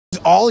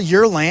All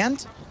your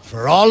land?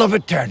 For all of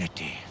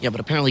eternity. Yeah,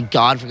 but apparently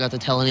God forgot to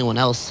tell anyone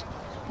else.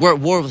 We're at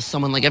war with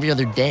someone like every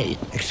other day.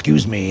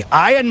 Excuse me,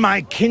 I and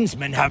my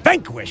kinsmen have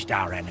vanquished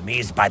our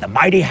enemies by the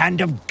mighty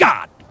hand of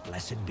God.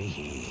 Blessed be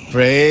he.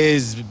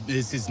 Praise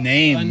is his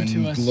name, Unto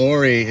and us.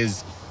 glory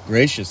his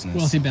graciousness.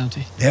 Wealthy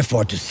bounty.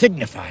 Therefore, to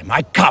signify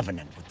my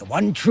covenant with the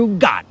one true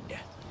God,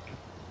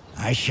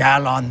 I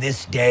shall on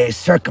this day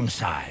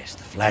circumcise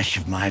the flesh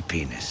of my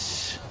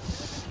penis,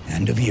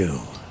 and of you,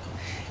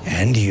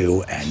 and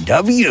you, and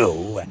of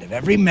you, and of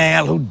every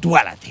male who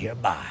dwelleth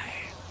hereby.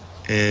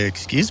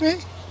 Excuse me?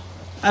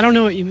 I don't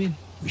know what you mean.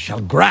 We shall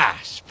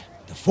grasp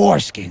the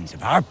foreskins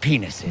of our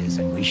penises,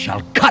 and we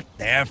shall cut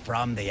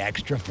therefrom the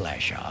extra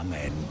flesh.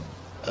 Amen.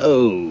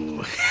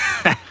 Oh,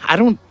 I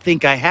don't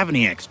think I have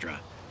any extra.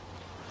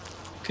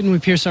 Couldn't we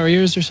pierce our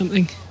ears or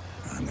something?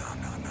 No.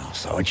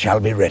 So it shall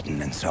be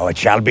written, and so it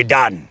shall be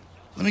done.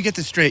 Let me get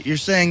this straight. You're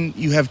saying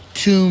you have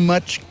too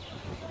much,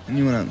 and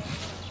you wanna...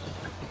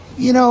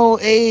 You know,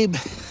 Abe,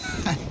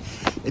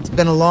 it's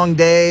been a long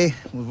day.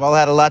 We've all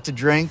had a lot to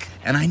drink.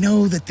 And I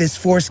know that this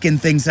foreskin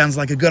thing sounds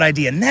like a good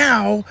idea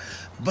now,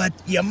 but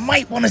you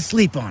might want to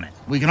sleep on it.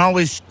 We can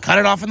always cut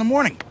it off in the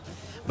morning.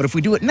 But if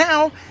we do it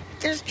now,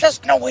 there's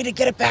just no way to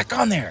get it back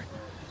on there.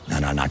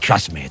 No.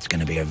 Trust me, it's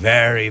going to be a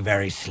very,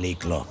 very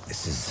sleek look.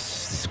 This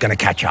is going to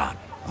catch on.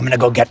 I'm going to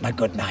go get my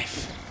good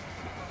knife.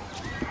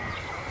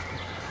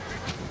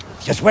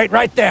 Just wait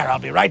right there. I'll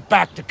be right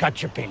back to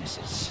cut your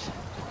penises.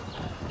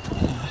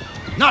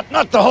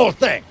 Not the whole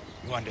thing,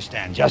 you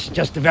understand.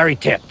 Just the very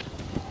tip.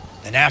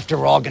 Then after,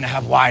 we're all going to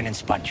have wine and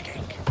sponge cake.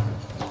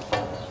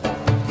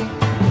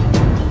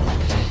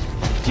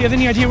 Do you have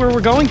any idea where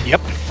we're going?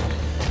 Yep.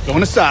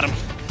 Going to Sodom.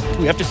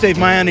 We have to save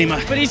my anima.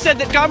 But he said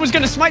that God was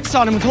going to smite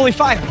Sodom with holy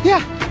fire.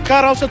 Yeah.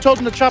 God also told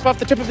him to chop off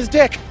the tip of his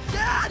dick.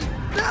 Dad!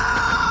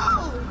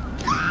 No!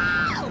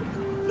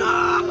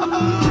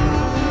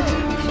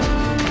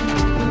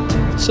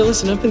 So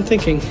listen, I've been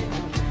thinking,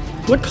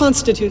 what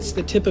constitutes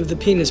the tip of the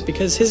penis?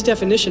 Because his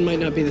definition might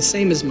not be the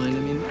same as mine. I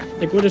mean,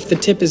 like, what if the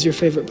tip is your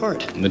favorite part?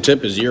 The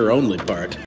tip is your only part.